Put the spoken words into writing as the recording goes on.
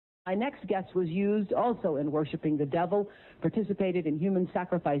My next guest was used also in worshiping the devil, participated in human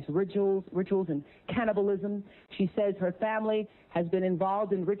sacrifice rituals and cannibalism. She says her family has been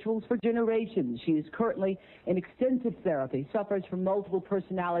involved in rituals for generations. She is currently in extensive therapy, suffers from multiple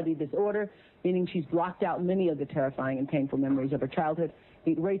personality disorder, meaning she's blocked out many of the terrifying and painful memories of her childhood.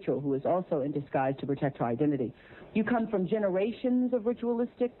 Meet Rachel, who is also in disguise to protect her identity. You come from generations of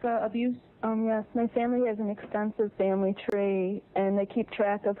ritualistic abuse? Yes, my family has an extensive family tree, and they keep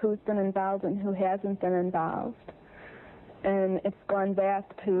track of who's been involved and who hasn't been involved. And it's gone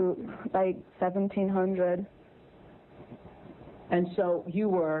back to, like, 1700. And so you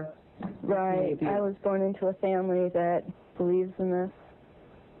were... Right, I was born into a family that believes in this.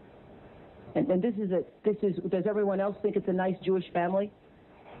 And does everyone else think it's a nice Jewish family?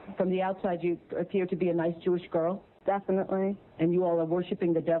 From the outside, you appear to be a nice Jewish girl? Definitely. And you all are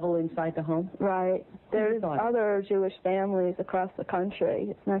worshiping the devil inside the home? Right. There's other Jewish families across the country.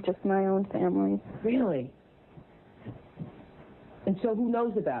 It's not just my own family. Really? And so who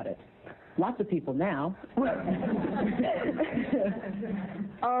knows about it? Lots of people now.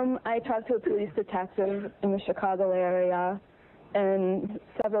 I talked to a police detective in the Chicago area, and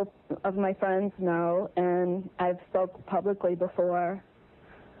several of my friends know, and I've spoke publicly before.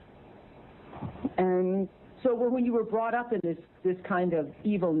 And so when you were brought up in this kind of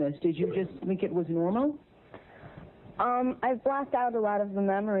evilness, did you just think it was normal? I've blocked out a lot of the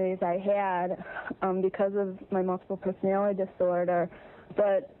memories I had because of my multiple personality disorder.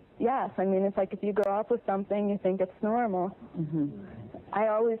 But yes, I mean, it's like if you grow up with something, you think it's normal. Mm-hmm. I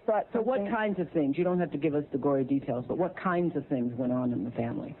always thought So what kinds of things? You don't have to give us the gory details, but what kinds of things went on in the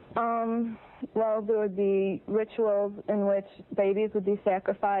family? Well, there would be rituals in which babies would be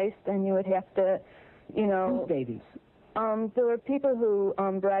sacrificed, and you would have to, you know... Whose babies? There were people who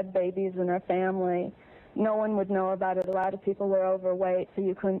bred babies in our family. No one would know about it. A lot of people were overweight, so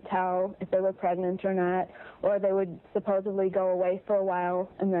you couldn't tell if they were pregnant or not, or they would supposedly go away for a while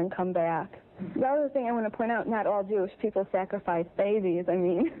and then come back. The other thing I want to point out, not all Jewish people sacrifice babies. I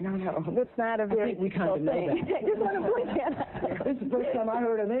mean, no. That's not a very difficult thing. I just want to point that out. This is the first time I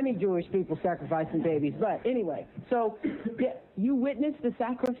heard of any Jewish people sacrificing babies. But anyway, so yeah, you witnessed the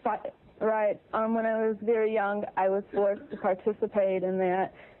sacrifice. Right. When I was very young, I was forced to participate in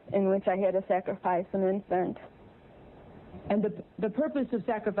that, in which I had to sacrifice an infant. And the purpose of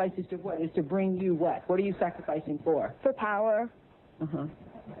sacrifice is to what? Is to bring you what? What are you sacrificing for? For power. Uh-huh.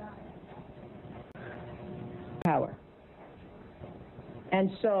 Power.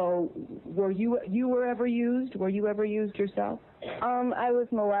 And so, were you ever used? Were you ever used yourself? I was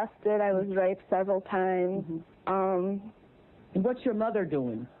molested. I was raped several times. Mm-hmm. And what's your mother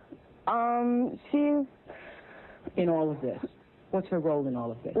doing? She's... In all of this? What's her role in all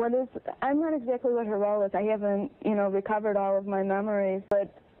of this? I'm not exactly what her role is. I haven't, recovered all of my memories,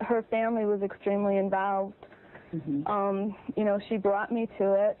 but her family was extremely involved. Mm-hmm. She brought me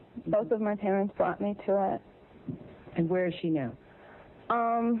to it. Mm-hmm. Both of my parents brought me to it. And where is she now?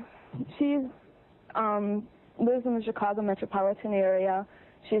 She lives in the Chicago metropolitan area.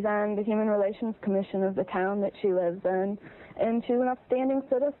 She's on the Human Relations Commission of the town that she lives in, and she's an upstanding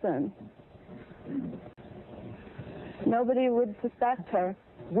citizen. Nobody would suspect her.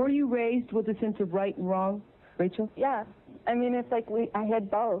 Were you raised with a sense of right and wrong, Rachel? Yeah. I mean, it's like I had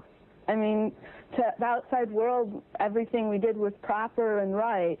both. I mean, to the outside world, everything we did was proper and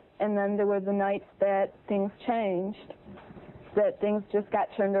right, and then there were the nights that things changed, that things just got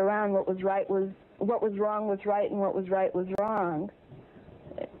turned around. What was wrong was right, and what was right was wrong.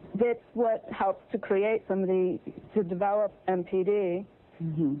 That's what helps to create somebody to develop MPD.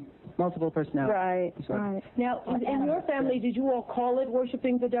 Mm-hmm. Multiple personality. Right, right. Now, in your family, did you all call it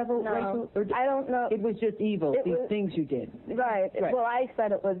worshiping the devil? No, or I don't know. It was just evil, these things you did. Right. Well, I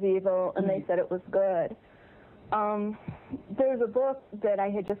said it was evil, and they said it was good. There's a book that I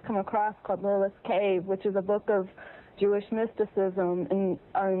had just come across called Lilith's Cave, which is a book of Jewish mysticism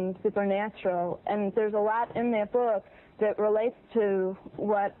and supernatural, and there's a lot in that book that relates to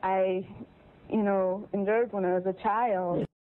what I, endured when I was a child.